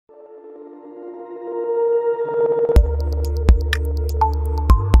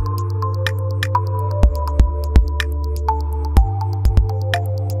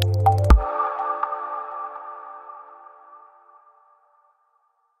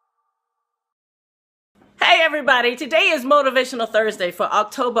everybody, today is Motivational Thursday for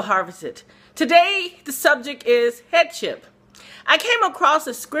October Harvested. Today the subject is headship. I came across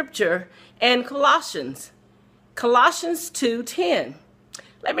a scripture in Colossians 2:10.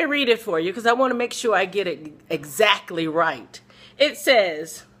 Let me read it for you because I want to make sure I get it exactly right. It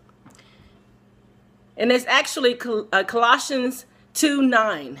says, and it's actually Colossians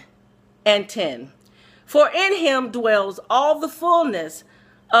 2:9 and 10. For in him dwells all the fullness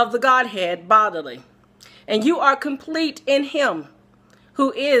of the Godhead bodily, and you are complete in him,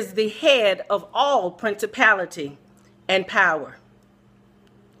 who is the head of all principality and power.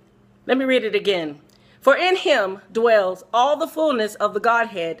 Let me read it again. For in him dwells all the fullness of the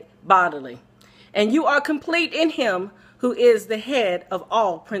Godhead bodily, and you are complete in him, who is the head of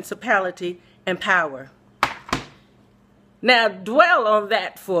all principality and power. Now dwell on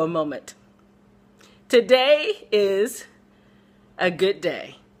that for a moment. Today is a good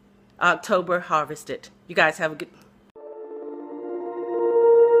day. October Harvested. You guys have a good